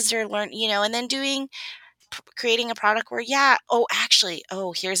as they're and then creating a product where, yeah, oh, actually,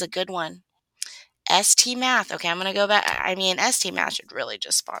 oh, here's a good one. ST Math. Okay, I'm gonna go back. I mean, ST Math should really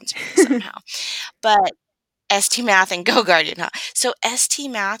just sponsor me somehow. But ST Math and Go Guardian, huh? So ST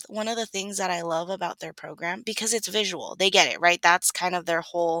Math, one of the things that I love about their program, because it's visual, they get it, right? That's kind of their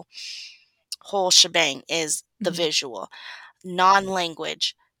whole shebang is the Mhm. visual,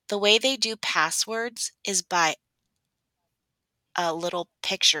 non-language. The way they do passwords is by little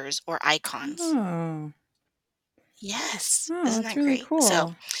pictures or icons. Oh. Yes, Oh, isn't that's that really great? So,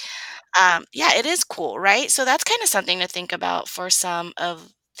 cool. yeah, it is cool, right? So that's kind of something to think about for some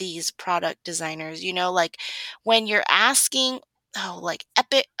of these product designers, like when you're asking, oh, like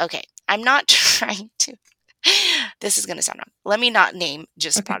Epic. Okay, I'm not trying to, this is going to sound wrong. Let me not name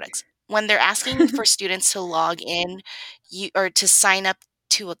just Okay. products. When they're asking for students to log in or to sign up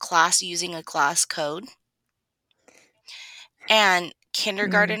to a class using a class code, and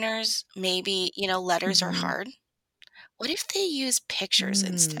Mm, kindergarteners, maybe, letters are mhm. hard. What if they use pictures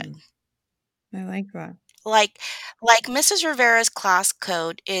instead? Mm, I like that. Like Mrs. Rivera's class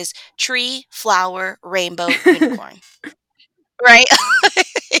code is tree, flower, rainbow, unicorn, right?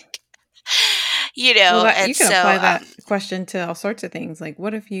 Like, Well, that and you can so, apply that question to all sorts of things, like,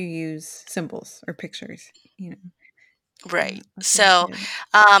 what if you use symbols or pictures, right. that's really So, good.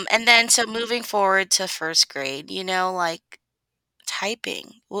 and then so moving forward to 1st grade, like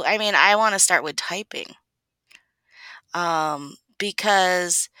typing. Well, I mean, I want to start with typing,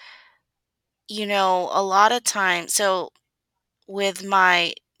 because, a lot of times, so with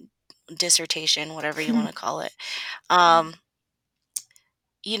my dissertation, whatever you want to call it, um,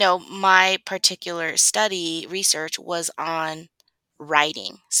 my particular study research was on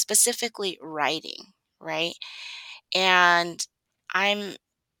writing, specifically writing, right? And I'm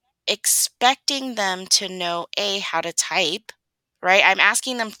expecting them to know how to type, right? I'm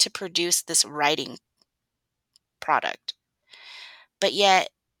asking them to produce this writing product. But yet,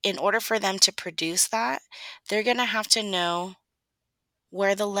 in order for them to produce that, they're going to have to know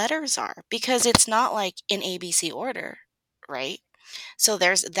where the letters are because it's not like in ABC order, right? So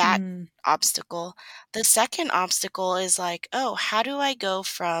there's that Mm, obstacle. The second obstacle is like, oh, how do I go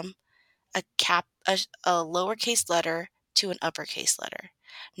from a lowercase letter to an uppercase letter?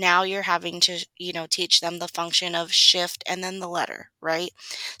 Now you're having to, teach them the function of shift and then the letter, right?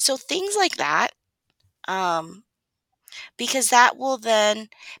 So things like that, um, because that will then,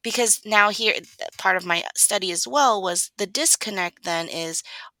 because now here, part of my study as well was the disconnect then is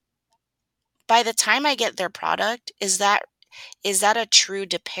by the time I get their product, is that a true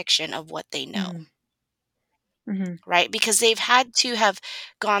depiction of what they know? mm, mhm, Right? Because they've had to have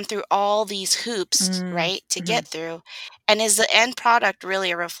gone through all these hoops, mm, right, to mhm. get through. And is the end product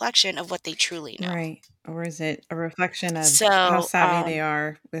really a reflection of what they truly know? Right. Or is it a reflection of how So, savvy they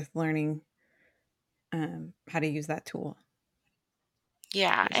are with learning, how to use that tool?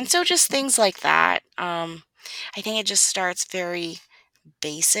 yeah. Guess And that's a so good just point. things like that. I think it just starts very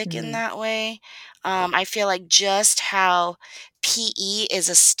basic in Mhm, that way. I feel like just how PE is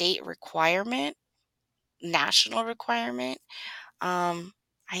a state requirement, national requirement. Um,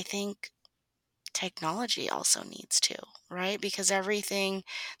 I think technology also needs to, right? Because everything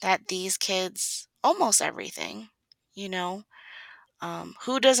that these kids, almost everything, you know,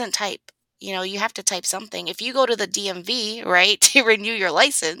 who doesn't type? You have to type something. If you go to the DMV, right, to renew your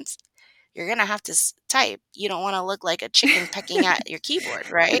license, you're going to have to type. You don't want to look like a chicken pecking at your keyboard,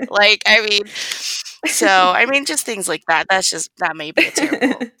 right? Like, I mean, so, I mean, just things like that. That may be a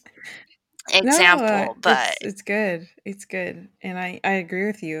terrible No, example, but it's good. It's good, and I agree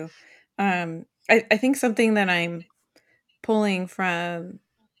with you. I think something that I'm pulling from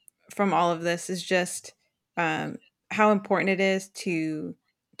all of this is just, um, how important it is to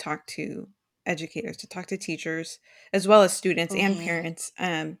talk to educators, to talk to teachers, as well as students and Mhm. parents,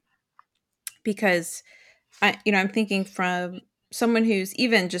 because I'm thinking from someone who's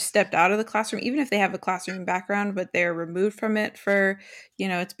even just stepped out of the classroom, even if they have a classroom background, but they're removed from it for,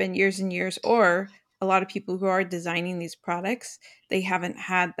 it's been years and years, or a lot of people who are designing these products, they haven't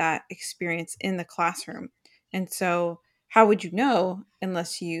had that experience in the classroom. And so how would you know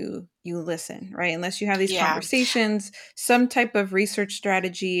unless you listen, right? Unless you have these Yeah. conversations, some type of research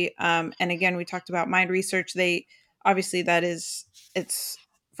strategy. And again, we talked about mind research. They obviously that is it's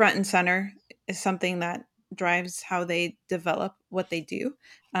front and center, is something that drives how they develop what they do,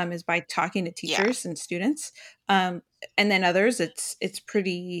 is by talking to Yeah. teachers and students. Um, and then others, it's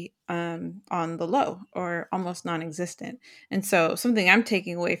pretty on the low or almost non-existent. And so something I'm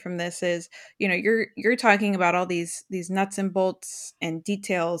taking away from this is, you're talking about all these nuts and bolts and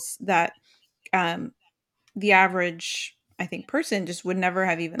details that um, the average, I think, person just would never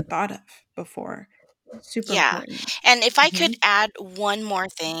have even thought of before. Super Yeah. important. And if I could Mhm. add one more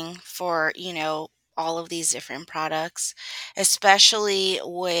thing for, all of these different products, especially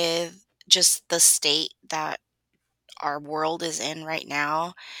with just the state that our world is in right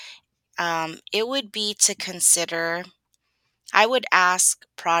now, it would be to consider, I would ask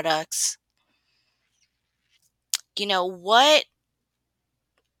products, what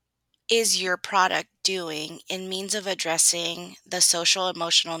is your product doing in means of addressing the social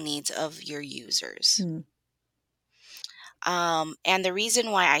emotional needs of your users? Mm. And the reason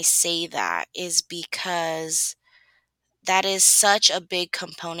why I say that is because that is such a big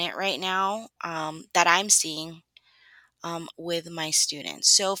component right now, that I'm seeing, with my students.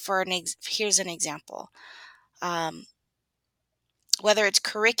 So, here's an example. Um, whether it's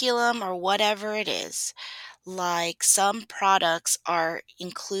curriculum or whatever it is, like some products are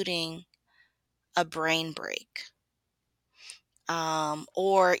including a brain break.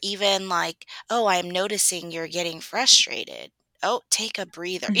 Or even like, oh, I'm noticing you're getting frustrated. Oh, take a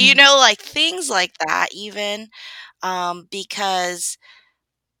breather. Mhm. Like things like that, even, because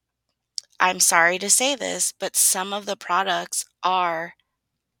I'm sorry to say this, but some of the products are,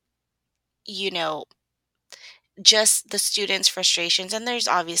 you know, just the students' frustrations, and there's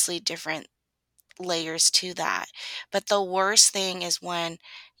obviously different layers to that. But the worst thing is when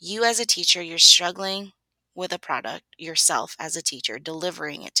you, as a teacher, you're struggling with a product yourself as a teacher,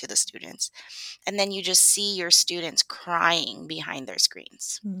 delivering it to the students, and then you just see your students crying behind their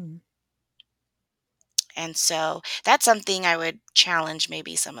screens. Mm. And so that's something I would challenge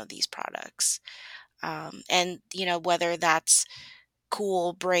maybe some of these products. And, whether that's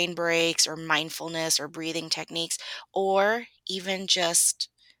cool brain breaks or mindfulness or breathing techniques, or even just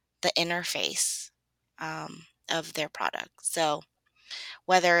the interface, of their product. So,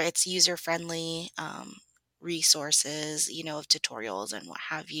 whether it's user friendly, resources, of tutorials and what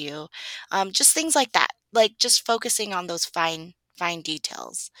have you, just things like that, like just focusing on those fine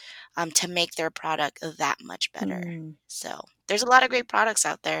details, to make their product that much better. Mm. So there's a lot of great products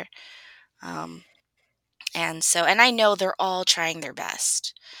out there, um, and I know they're all trying their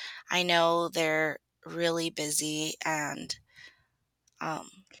best. I know they're really busy, and um,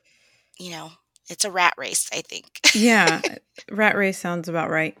 you know it's a rat race, I think. Yeah, rat race sounds about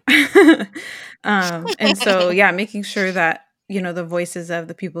right. And so, yeah, making sure that, the voices of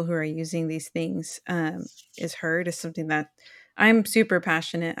the people who are using these things, is heard is something that I'm super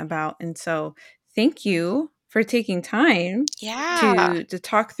passionate about. And so, thank you for taking time Yeah. to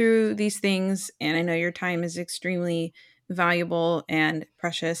talk through these things. And I know your time is extremely valuable and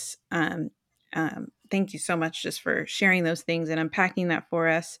precious. Thank you so much just for sharing those things and unpacking that for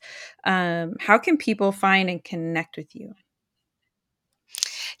us. How can people find and connect with you?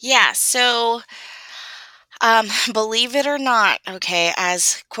 Yeah, so, believe it or not, okay,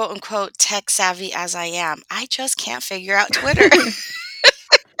 as quote unquote tech savvy as I am, I just can't figure out Twitter.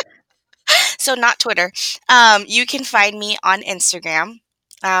 So, not Twitter. You can find me on Instagram.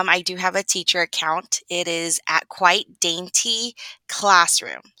 I do have a teacher account. It is at Quite Dainty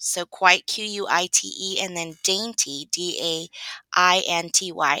Classroom. So, Quite Quite, and then Dainty Dainty,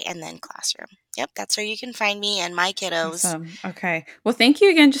 and then Classroom. Yep, that's where you can find me and my kiddos. Awesome. Okay. Well, thank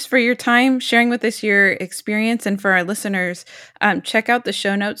you again just for your time sharing with us your experience. And for our listeners, check out the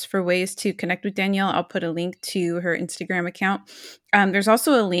show notes for ways to connect with Danielle. I'll put a link to her Instagram account. There's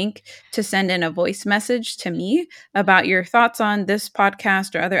also a link to send in a voice message to me about your thoughts on this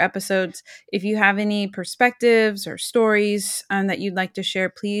podcast or other episodes. If you have any perspectives or stories that you'd like to share,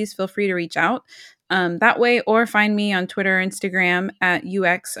 please feel free to reach out that way, or find me on Twitter, Instagram at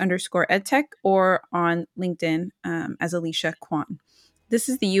UX underscore EdTech, or on LinkedIn as Alicia Kwan. This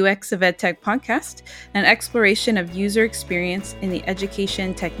is the UX of EdTech podcast, an exploration of user experience in the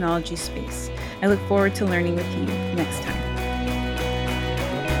education technology space. I look forward to learning with you next time.